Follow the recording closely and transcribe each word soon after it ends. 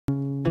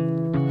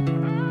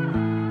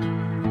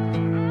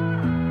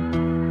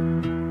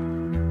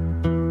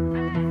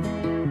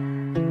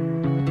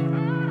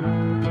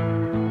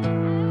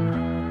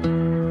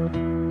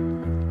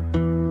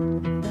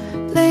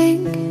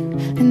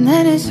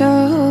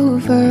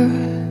over.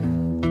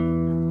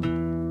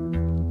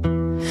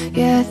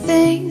 Yeah, I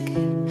think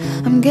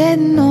I'm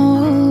getting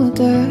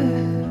older,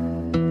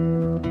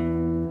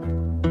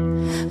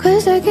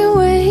 'cause I can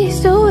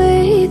waste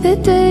away the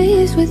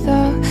days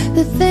without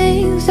the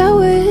things I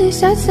wish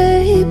I'd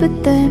say. But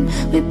then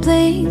we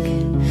blink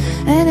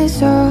and it's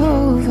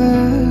over.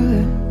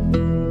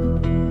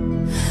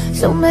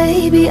 So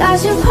maybe I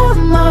should put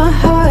my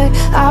heart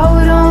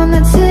out on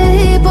the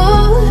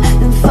table,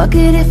 and fuck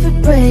it if it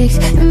breaks.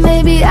 And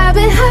maybe I've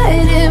been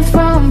hiding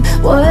from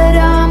what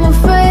I'm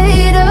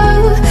afraid of,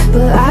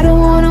 but I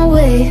don't wanna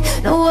wait,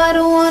 no I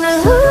don't wanna.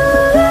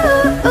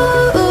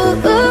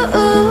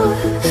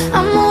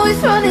 I'm always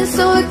running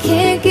so I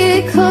can't get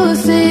close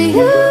to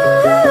you,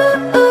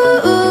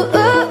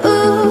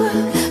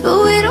 but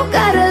we don't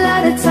got a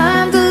lot of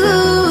time to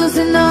lose.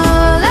 And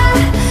all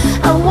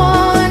I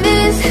want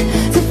is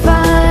to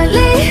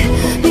finally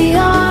be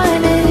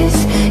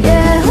honest.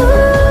 Yeah,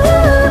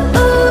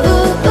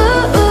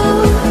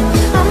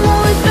 I'm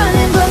always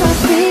running but my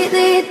feet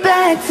lead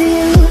back to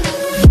you.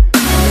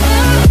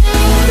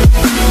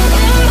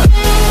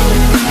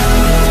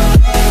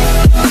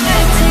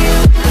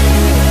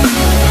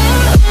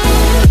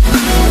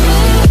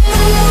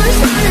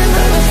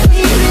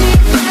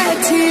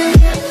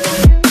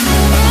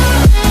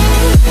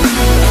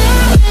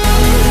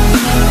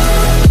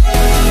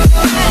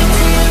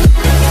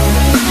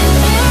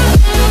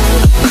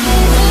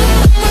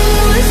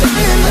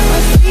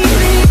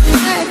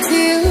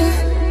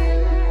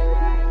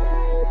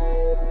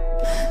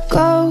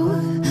 Go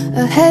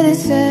ahead and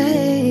say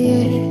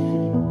it,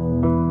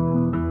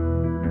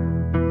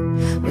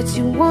 what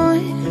you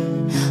want,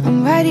 I'm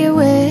right here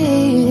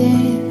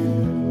waiting.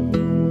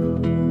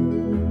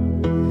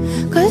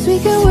 'Cause we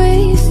can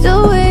waste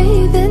away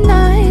the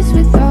nights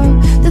without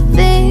the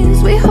things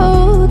we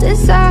hold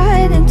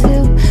inside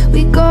until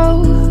we go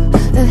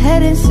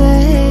ahead and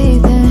say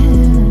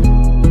them.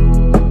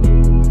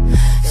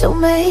 So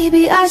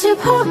maybe I should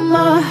put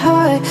my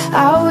heart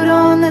out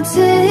on the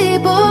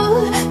table,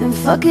 and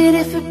fuck it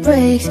if it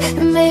breaks.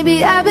 And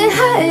maybe I've been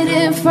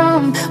hiding from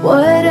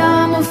what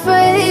I'm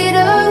afraid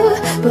of,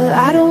 but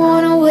I don't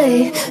wanna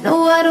wait, no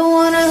I don't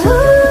wanna.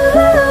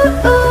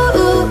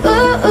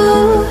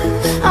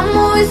 I'm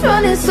always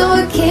running so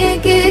I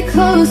can't get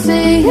close to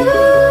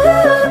you.